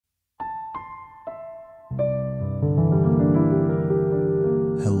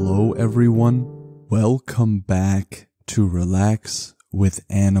Hello everyone, welcome back to Relax with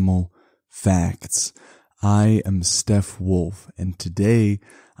Animal Facts. I am Steph Wolf, and today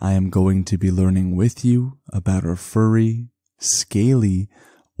I am going to be learning with you about our furry, scaly,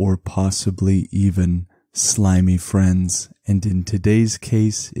 or possibly even slimy friends. And in today's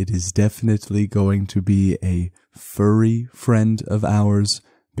case, it is definitely going to be a furry friend of ours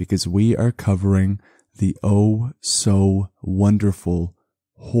because we are covering the oh so wonderful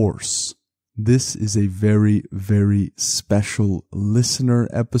horse. This is a very, very special listener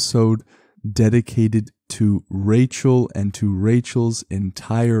episode dedicated to Rachel and to Rachel's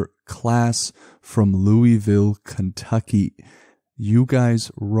entire class from Louisville, Kentucky. You guys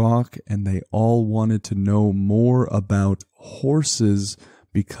rock, and they all wanted to know more about horses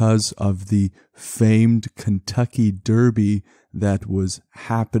because of the famed Kentucky Derby that was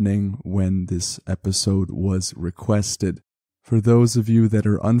happening when this episode was requested. For those of you that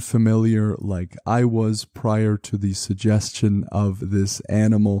are unfamiliar, like I was prior to the suggestion of this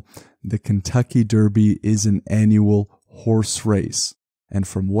animal, the Kentucky Derby is an annual horse race. And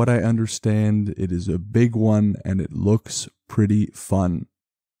from what I understand, it is a big one and it looks pretty fun.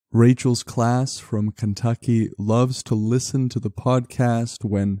 Rachel's class from Kentucky loves to listen to the podcast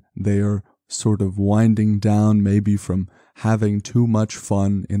when they are sort of winding down, maybe from having too much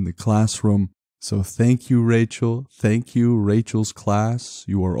fun in the classroom. So thank you, Rachel. Thank you, Rachel's class.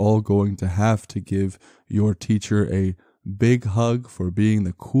 You are all going to have to give your teacher a big hug for being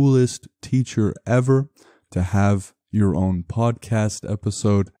the coolest teacher ever to have your own podcast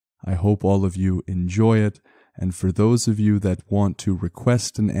episode. I hope all of you enjoy it. And for those of you that want to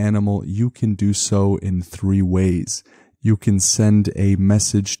request an animal, you can do so in 3 ways. You can send a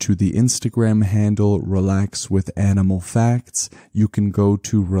message to the Instagram handle Relax with Animal Facts. You can go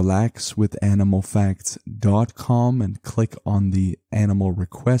to relaxwithanimalfacts.com and click on the Animal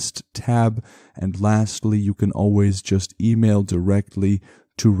Request tab. And lastly, you can always just email directly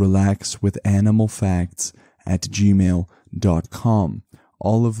to relaxwithanimalfacts@gmail.com.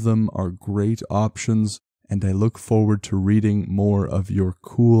 All of them are great options, and I look forward to reading more of your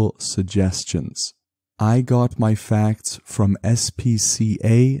cool suggestions. I got my facts from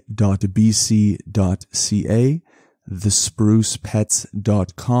spca.bc.ca,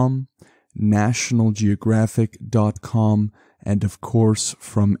 thesprucepets.com, nationalgeographic.com, and of course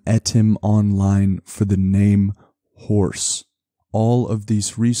from Etim Online for the name horse. All of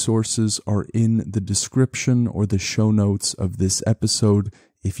these resources are in the description or the show notes of this episode.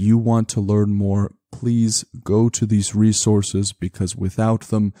 If you want to learn more, please go to these resources because without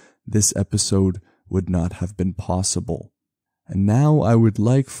them, this episode would not have been possible. And now I would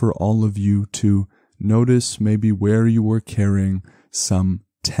like for all of you to notice maybe where you were carrying some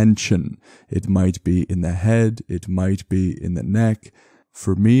tension. It might be in the head, it might be in the neck.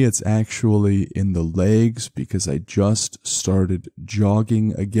 For me, it's actually in the legs because I just started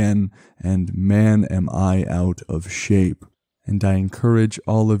jogging again, and man, am I out of shape. And I encourage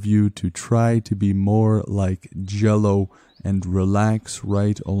all of you to try to be more like Jello and relax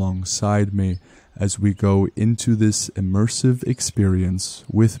right alongside me as we go into this immersive experience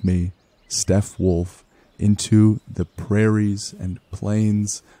with me, Steph Wolf, into the prairies and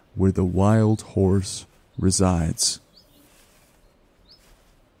plains where the wild horse resides.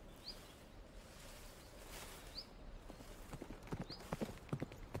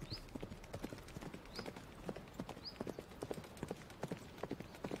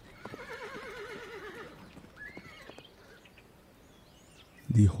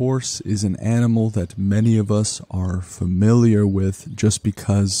 The horse is an animal that many of us are familiar with just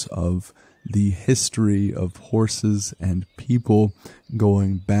because of the history of horses and people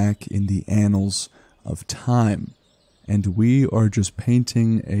going back in the annals of time. And we are just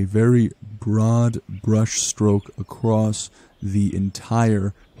painting a very broad brushstroke across the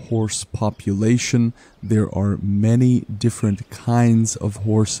entire horse population. There are many different kinds of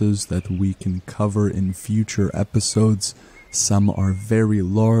horses that we can cover in future episodes. Some are very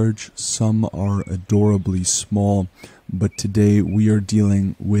large, some are adorably small, but today we are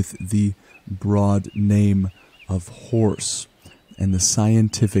dealing with the broad name of horse. And the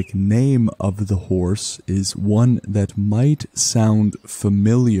scientific name of the horse is one that might sound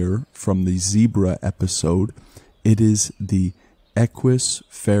familiar from the zebra episode. It is the Equus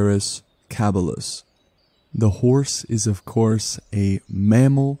ferus caballus. The horse is of course a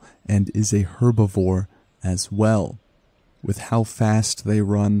mammal and is a herbivore as well. With how fast they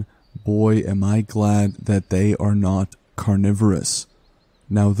run, boy am I glad that they are not carnivorous.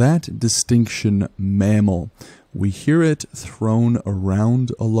 Now that distinction, mammal, we hear it thrown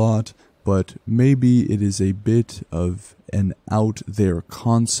around a lot, but maybe it is a bit of an out there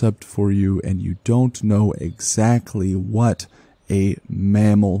concept for you and you don't know exactly what a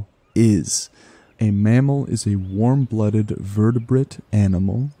mammal is. A mammal is a warm-blooded vertebrate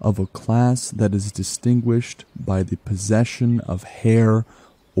animal of a class that is distinguished by the possession of hair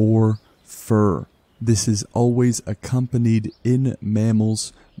or fur. This is always accompanied in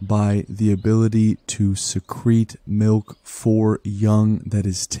mammals by the ability to secrete milk for young that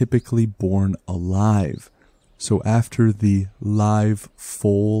is typically born alive. So after the live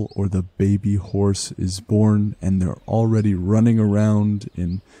foal or the baby horse is born and they're already running around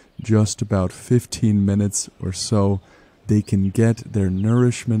in just about 15 minutes or so, they can get their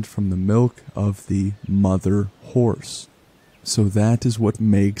nourishment from the milk of the mother horse. So that is what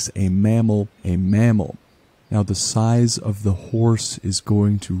makes a mammal a mammal. Now the size of the horse is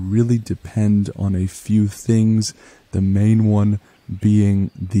going to really depend on a few things, the main one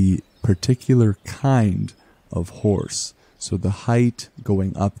being the particular kind of horse. So the height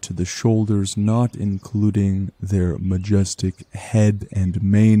going up to the shoulders, not including their majestic head and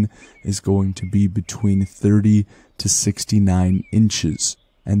mane, is going to be between 30 to 69 inches.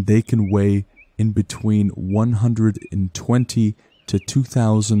 And they can weigh in between 120 to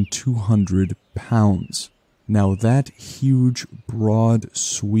 2,200 pounds. Now that huge, broad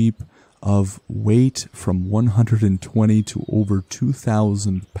sweep of weight from 120 to over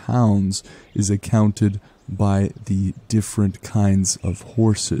 2,000 pounds is accounted by the different kinds of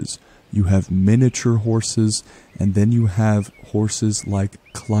horses. You have miniature horses, and then you have horses like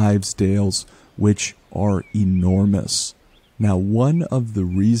Clydesdales, which are enormous. Now, one of the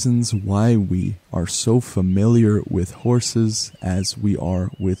reasons why we are so familiar with horses as we are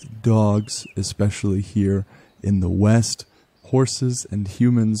with dogs, especially here in the West, horses and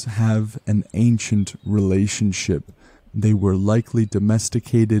humans have an ancient relationship. They were likely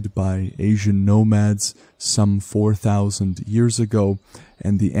domesticated by Asian nomads some 4,000 years ago,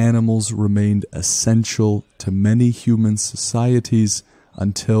 and the animals remained essential to many human societies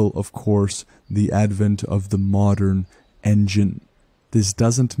until, of course, the advent of the modern engine. This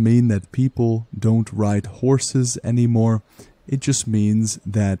doesn't mean that people don't ride horses anymore. It just means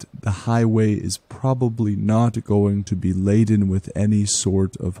that the highway is probably not going to be laden with any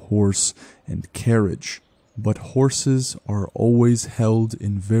sort of horse and carriage. But horses are always held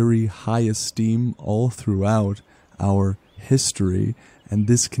in very high esteem all throughout our history, and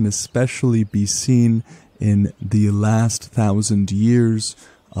this can especially be seen in the last 1,000 years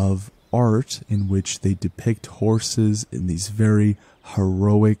of art in which they depict horses in these very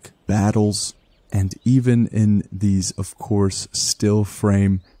heroic battles. And even in these, of course, still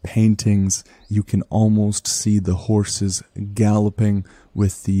frame paintings, you can almost see the horses galloping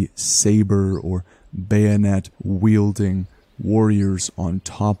with the saber or bayonet wielding warriors on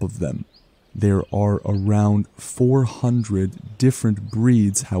top of them. There are around 400 different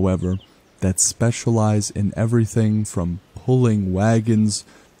breeds, however, that specialize in everything from pulling wagons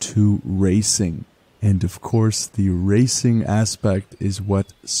to racing. And of course, the racing aspect is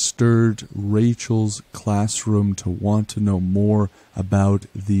what stirred Rachel's classroom to want to know more about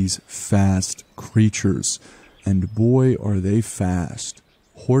these fast creatures. And boy, are they fast.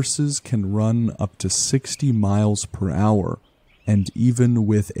 Horses can run up to 60 miles per hour, and even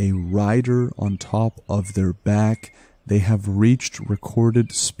with a rider on top of their back, they have reached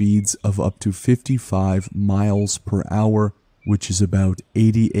recorded speeds of up to 55 miles per hour, which is about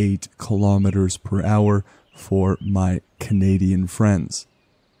 88 kilometers per hour for my Canadian friends.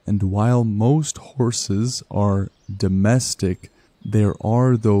 And while most horses are domestic, there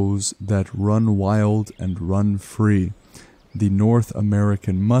are those that run wild and run free. The North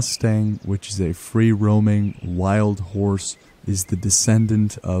American Mustang, which is a free-roaming wild horse, is the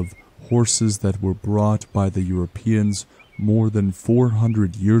descendant of horses that were brought by the Europeans more than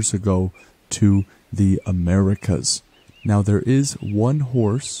 400 years ago to the Americas. Now there is one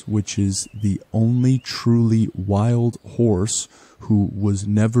horse which is the only truly wild horse who was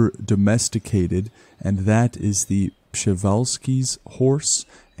never domesticated, and that is the Przewalski's horse.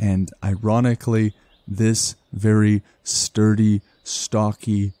 And ironically, this very sturdy,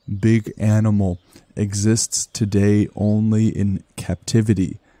 stocky, big animal exists today only in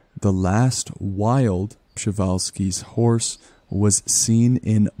captivity. The last wild Przewalski's horse was seen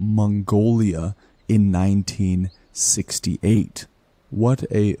in Mongolia in 1968. What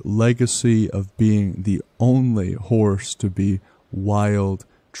a legacy of being the only horse to be wild,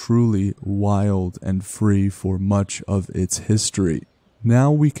 truly wild and free for much of its history.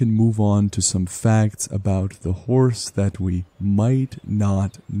 Now we can move on to some facts about the horse that we might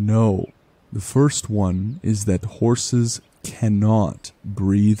not know. The first one is that horses cannot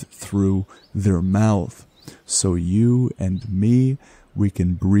breathe through their mouth. So you and me, we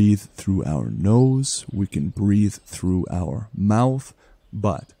can breathe through our nose, we can breathe through our mouth,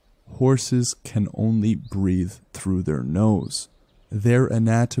 but horses can only breathe through their nose. Their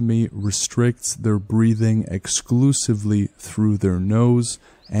anatomy restricts their breathing exclusively through their nose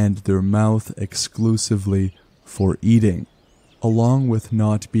and their mouth exclusively for eating. Along with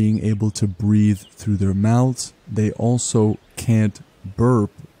not being able to breathe through their mouths, they also can't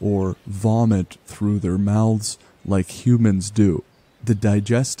burp or vomit through their mouths like humans do. The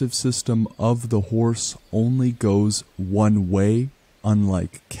digestive system of the horse only goes one way,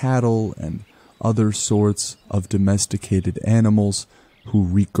 unlike cattle and other sorts of domesticated animals who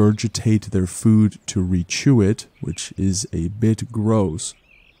regurgitate their food to rechew it, which is a bit gross.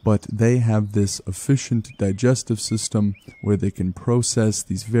 But they have this efficient digestive system where they can process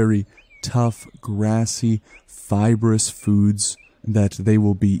these very tough, grassy, fibrous foods that they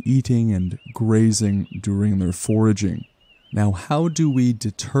will be eating and grazing during their foraging. Now, how do we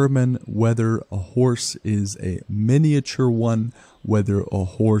determine whether a horse is a miniature one, whether a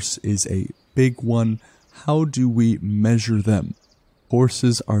horse is a big one? How do we measure them?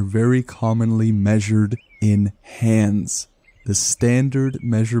 Horses are very commonly measured in hands. The standard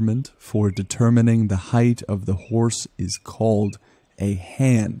measurement for determining the height of the horse is called a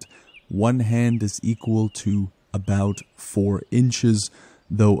hand. One hand is equal to about 4 inches,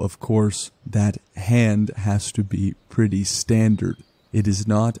 though of course that hand has to be pretty standard. It is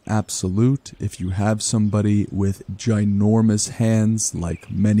not absolute. If you have somebody with ginormous hands,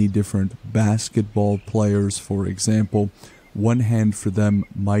 like many different basketball players, for example, one hand for them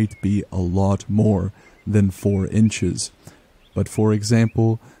might be a lot more than 4 inches. But for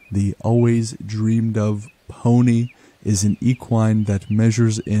example, the always dreamed of pony is an equine that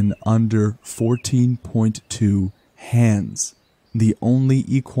measures in under 14.2 hands. The only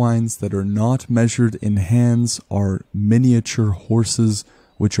equines that are not measured in hands are miniature horses,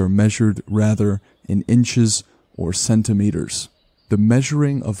 which are measured rather in inches or centimeters. The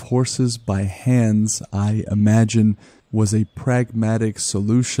measuring of horses by hands, I imagine, was a pragmatic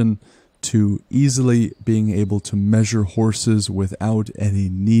solution to easily being able to measure horses without any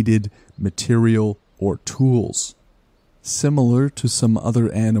needed material or tools. Similar to some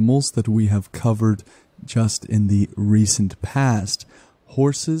other animals that we have covered just in the recent past,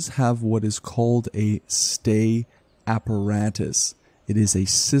 horses have what is called a stay apparatus. It is a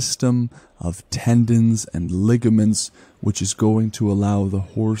system of tendons and ligaments which is going to allow the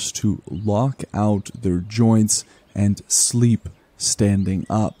horse to lock out their joints and sleep standing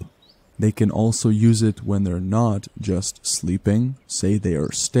up. They can also use it when they're not just sleeping. Say they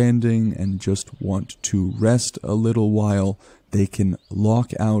are standing and just want to rest a little while. They can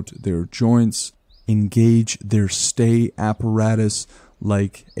lock out their joints, engage their stay apparatus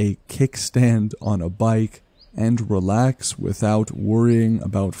like a kickstand on a bike, and relax without worrying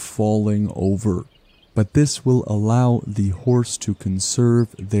about falling over. But this will allow the horse to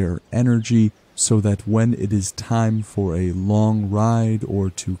conserve their energy so that when it is time for a long ride or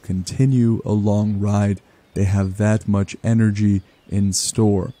to continue a long ride, they have that much energy in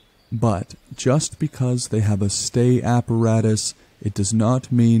store. But just because they have a stay apparatus, it does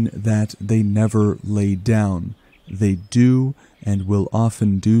not mean that they never lay down. They do and will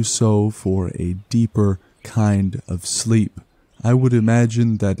often do so for a deeper kind of sleep. I would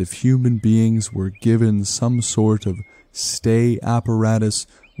imagine that if human beings were given some sort of stay apparatus,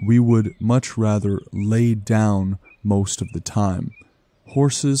 we would much rather lay down most of the time.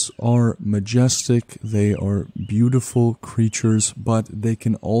 Horses are majestic, they are beautiful creatures, but they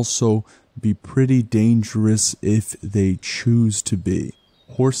can also be pretty dangerous if they choose to be.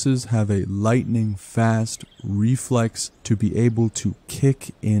 Horses have a lightning fast reflex to be able to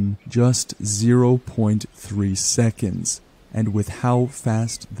kick in just 0.3 seconds, and with how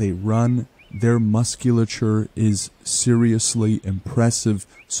fast they run, their musculature is seriously impressive,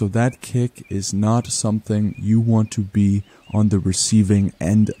 so that kick is not something you want to be on the receiving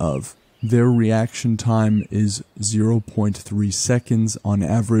end of. Their reaction time is 0.3 seconds on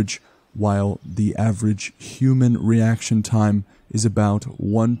average, while the average human reaction time is about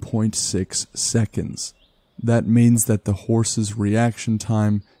 1.6 seconds. That means that the horse's reaction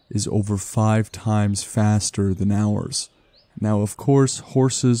time is over 5 times faster than ours. Now, of course,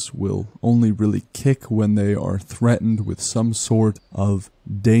 horses will only really kick when they are threatened with some sort of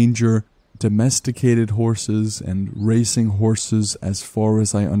danger. Domesticated horses and racing horses, as far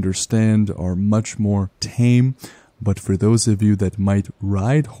as I understand, are much more tame. But for those of you that might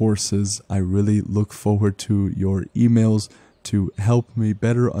ride horses, I really look forward to your emails to help me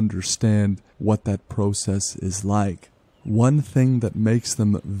better understand what that process is like. One thing that makes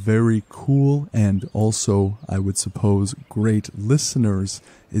them very cool and also, I would suppose, great listeners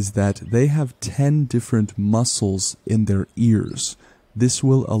is that they have 10 different muscles in their ears. This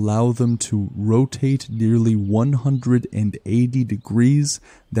will allow them to rotate nearly 180 degrees,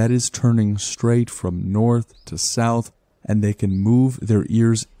 that is turning straight from north to south, and they can move their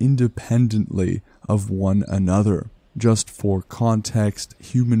ears independently of one another. Just for context,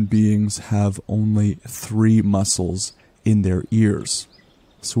 human beings have only 3 muscles in their ears.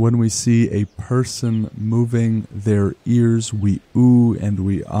 So when we see a person moving their ears, we ooh and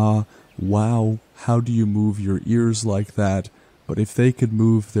we ah, wow, how do you move your ears like that? But if they could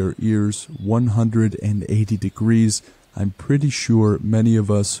move their ears 180 degrees, I'm pretty sure many of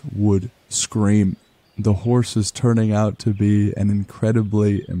us would scream. The horse is turning out to be an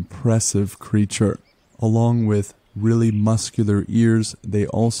incredibly impressive creature. Along with really muscular ears, they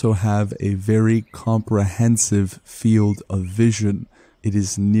also have a very comprehensive field of vision. It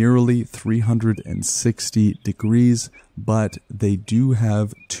is nearly 360 degrees, but they do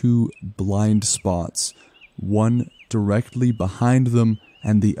have 2 blind spots, one directly behind them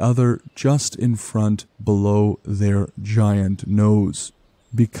and the other just in front below their giant nose.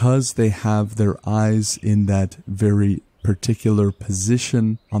 Because they have their eyes in that very particular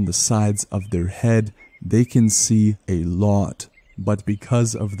position on the sides of their head, they can see a lot. But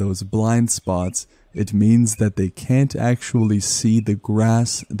because of those blind spots, it means that they can't actually see the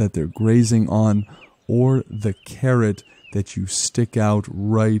grass that they're grazing on or the carrot that you stick out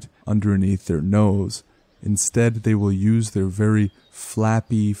right underneath their nose. Instead, they will use their very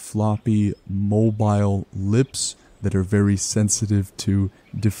flappy, floppy, mobile lips that are very sensitive to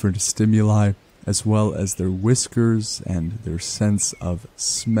different stimuli, as well as their whiskers and their sense of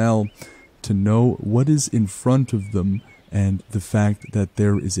smell, to know what is in front of them and the fact that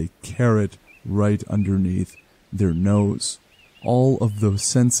there is a carrot right underneath their nose. All of those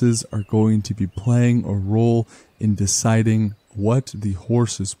senses are going to be playing a role in deciding what the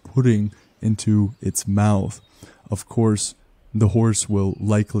horse is putting into its mouth. Of course, the horse will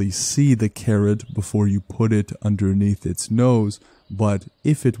likely see the carrot before you put it underneath its nose, but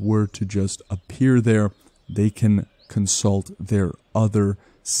if it were to just appear there, they can consult their other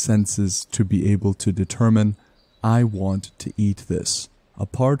senses to be able to determine, I want to eat this.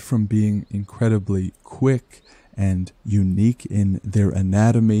 Apart from being incredibly quick and unique in their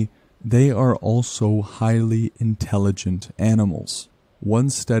anatomy, they are also highly intelligent animals. One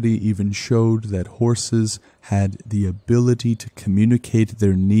study even showed that horses had the ability to communicate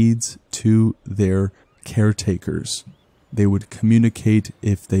their needs to their caretakers. They would communicate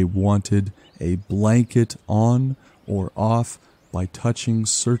if they wanted a blanket on or off by touching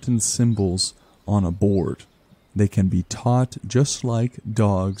certain symbols on a board. They can be taught just like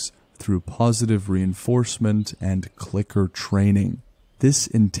dogs through positive reinforcement and clicker training. This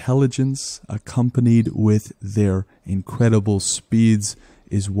intelligence, accompanied with their incredible speeds,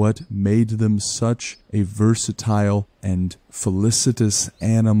 is what made them such a versatile and felicitous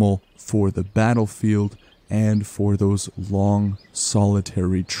animal for the battlefield and for those long,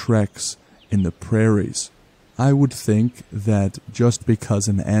 solitary treks in the prairies. I would think that just because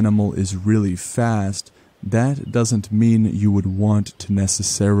an animal is really fast, that doesn't mean you would want to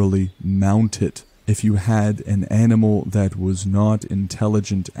necessarily mount it. If you had an animal that was not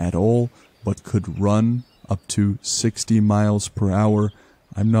intelligent at all, but could run up to 60 miles per hour,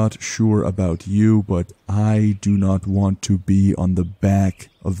 I'm not sure about you, but I do not want to be on the back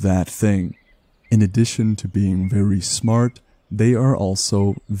of that thing. In addition to being very smart, they are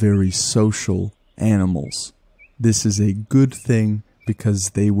also very social animals. This is a good thing because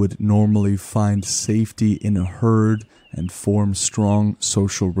they would normally find safety in a herd and form strong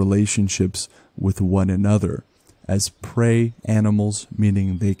social relationships with one another. As prey animals,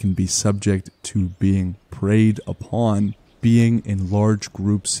 meaning they can be subject to being preyed upon, being in large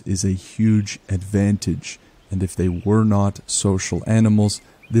groups is a huge advantage, and if they were not social animals,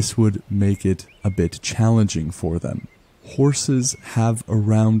 this would make it a bit challenging for them. Horses have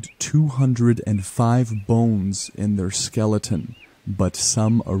around 205 bones in their skeleton, but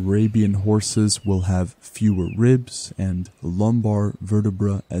some Arabian horses will have fewer ribs and lumbar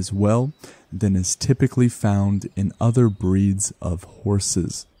vertebra as well than is typically found in other breeds of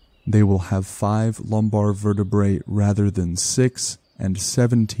horses. They will have 5 lumbar vertebrae rather than 6 and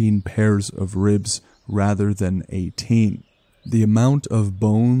 17 pairs of ribs rather than 18. The amount of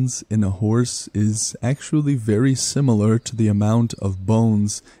bones in a horse is actually very similar to the amount of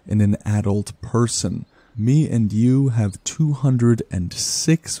bones in an adult person. Me and you have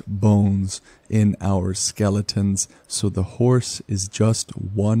 206 bones in our skeletons, so the horse is just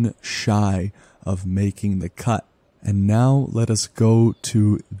one shy of making the cut. And now let us go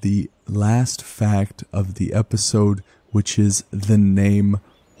to the last fact of the episode, which is the name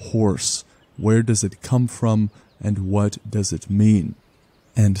horse. Where does it come from and what does it mean?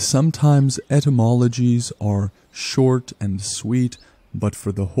 And sometimes etymologies are short and sweet, but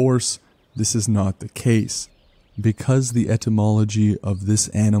for the horse, this is not the case. Because the etymology of this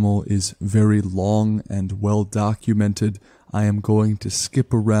animal is very long and well documented, I am going to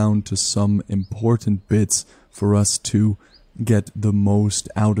skip around to some important bits for us to get the most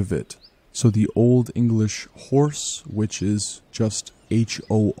out of it. So the Old English horse, which is just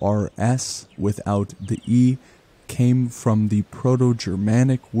H-O-R-S without the E, came from the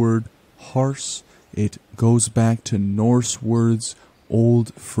Proto-Germanic word hars. It goes back to Norse words,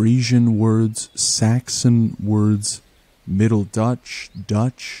 Old Frisian words, Saxon words, Middle Dutch,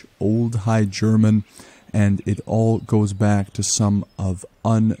 Dutch, Old High German, and it all goes back to some of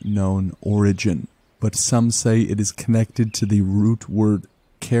unknown origin. But some say it is connected to the root word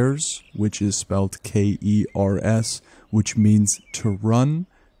kers, which is spelled K-E-R-S, which means to run,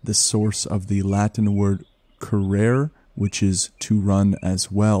 the source of the Latin word correre, which is to run as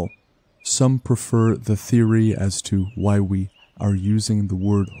well. Some prefer the theory as to why we are using the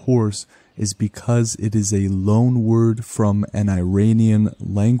word horse is because it is a loan word from an Iranian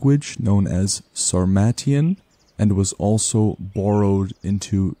language known as Sarmatian and was also borrowed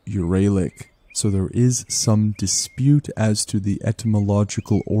into Uralic. So there is some dispute as to the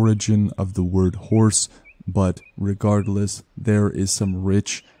etymological origin of the word horse, but regardless, there is some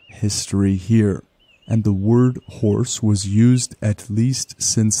rich history here. And the word horse was used at least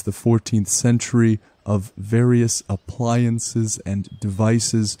since the 14th century of various appliances and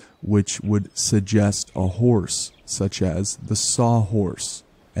devices which would suggest a horse, such as the sawhorse.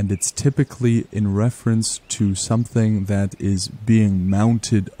 And it's typically in reference to something that is being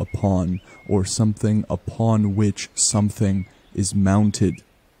mounted upon, or something upon which something is mounted.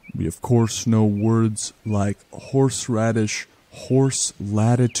 We of course know words like horseradish, horse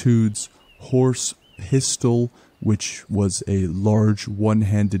latitudes, horse pistol, which was a large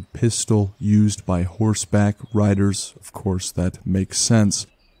one-handed pistol used by horseback riders. Of course, that makes sense.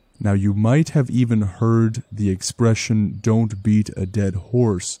 Now, you might have even heard the expression, "don't beat a dead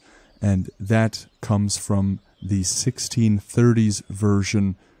horse," and that comes from the 1630s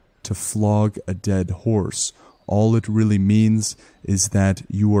version, "to flog a dead horse." All it really means is that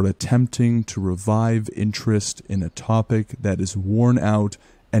you are attempting to revive interest in a topic that is worn out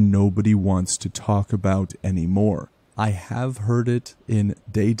and nobody wants to talk about anymore. I have heard it in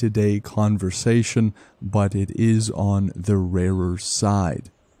day-to-day conversation, but it is on the rarer side.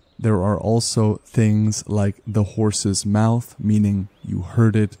 There are also things like the horse's mouth, meaning you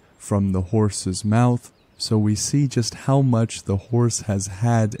heard it from the horse's mouth. So we see just how much the horse has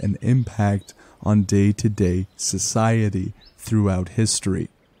had an impact on day-to-day society throughout history.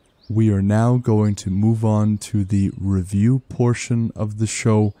 We are now going to move on to the review portion of the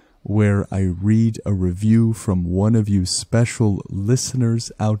show, where I read a review from one of you special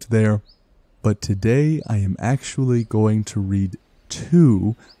listeners out there. But today I am actually going to read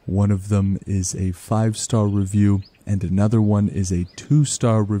two. One of them is a 5-star review and another one is a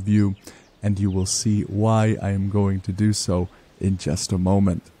 2-star review, and you will see why I am going to do so in just a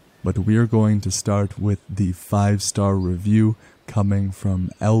moment. But we are going to start with the 5-star review coming from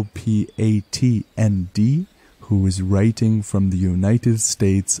LPATND, who is writing from the United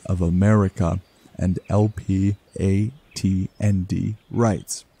States of America, and LPATND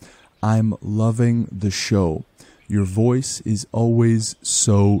writes, "I'm loving the show. Your voice is always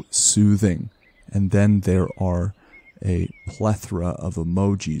so soothing." And then there are a plethora of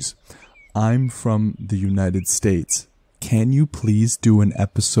emojis. "I'm from the United States. Can you please do an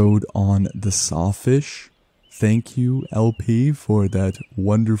episode on the sawfish?" Thank you, LP, for that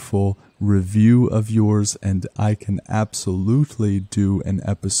wonderful review of yours, and I can absolutely do an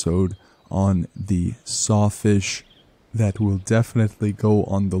episode on the sawfish. That will definitely go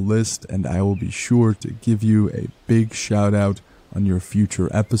on the list, and I will be sure to give you a big shout out on your future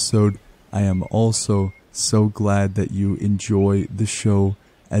episode. I am also so glad that you enjoy the show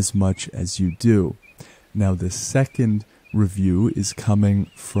as much as you do. Now, the second review is coming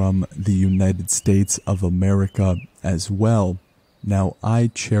from the United States of America as well. Now, I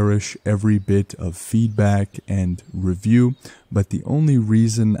cherish every bit of feedback and review, but the only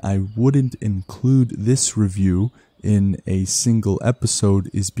reason I wouldn't include this review in a single episode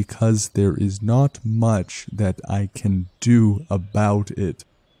is because there is not much that I can do about it.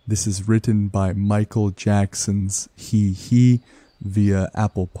 This is written by Michael Jackson's he via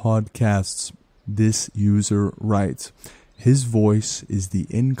Apple Podcasts. This user writes, "His voice is the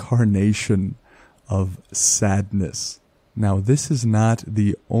incarnation of sadness. Now, this is not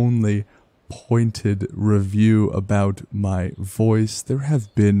the only pointed review about my voice. There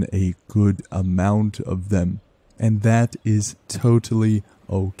have been a good amount of them, and that is totally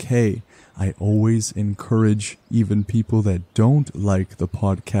okay. I always encourage even people that don't like the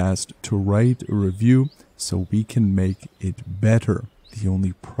podcast to write a review so we can make it better. The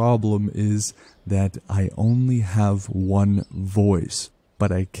only problem is that I only have one voice,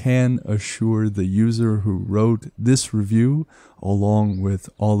 but I can assure the user who wrote this review, along with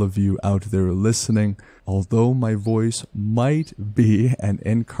all of you out there listening, although my voice might be an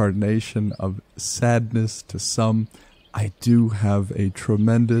incarnation of sadness to some, I do have a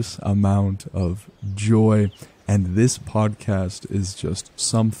tremendous amount of joy, and this podcast is just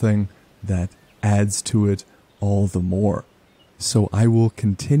something that adds to it all the more. So I will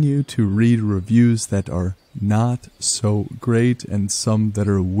continue to read reviews that are not so great and some that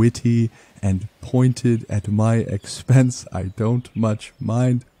are witty and pointed at my expense. I don't much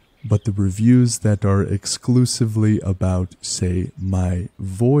mind. But the reviews that are exclusively about, say, my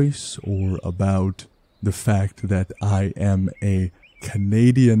voice or about the fact that I am a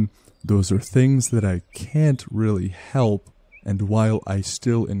Canadian, those are things that I can't really help. And while I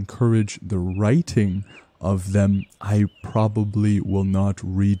still encourage the writing of them, I probably will not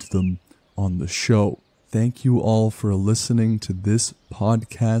read them on the show. Thank you all for listening to this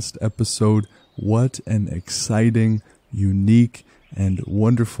podcast episode. What an exciting, unique, and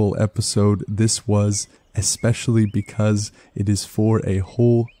wonderful episode this was, especially because it is for a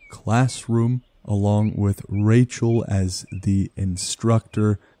whole classroom, along with Rachel as the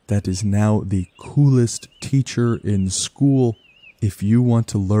instructor that is now the coolest teacher in school. If you want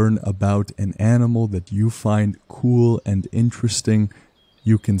to learn about an animal that you find cool and interesting,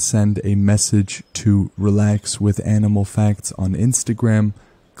 you can send a message to Relax with Animal Facts on Instagram.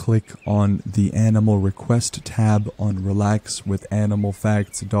 Click on the Animal Request tab on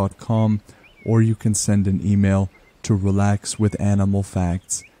relaxwithanimalfacts.com, or you can send an email to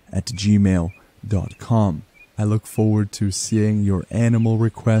relaxwithanimalfacts@gmail.com. I look forward to seeing your animal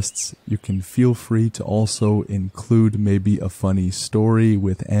requests. You can feel free to also include maybe a funny story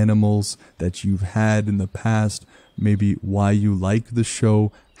with animals that you've had in the past, maybe why you like the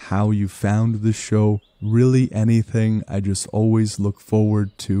show, how you found the show, really anything. I just always look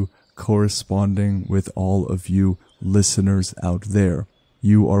forward to corresponding with all of you listeners out there.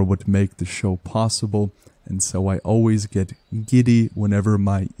 You are what make the show possible. And so I always get giddy whenever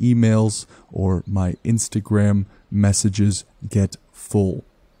my emails or my Instagram messages get full.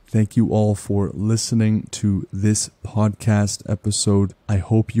 Thank you all for listening to this podcast episode. I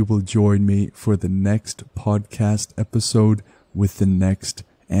hope you will join me for the next podcast episode with the next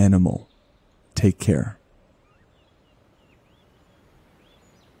animal. Take care.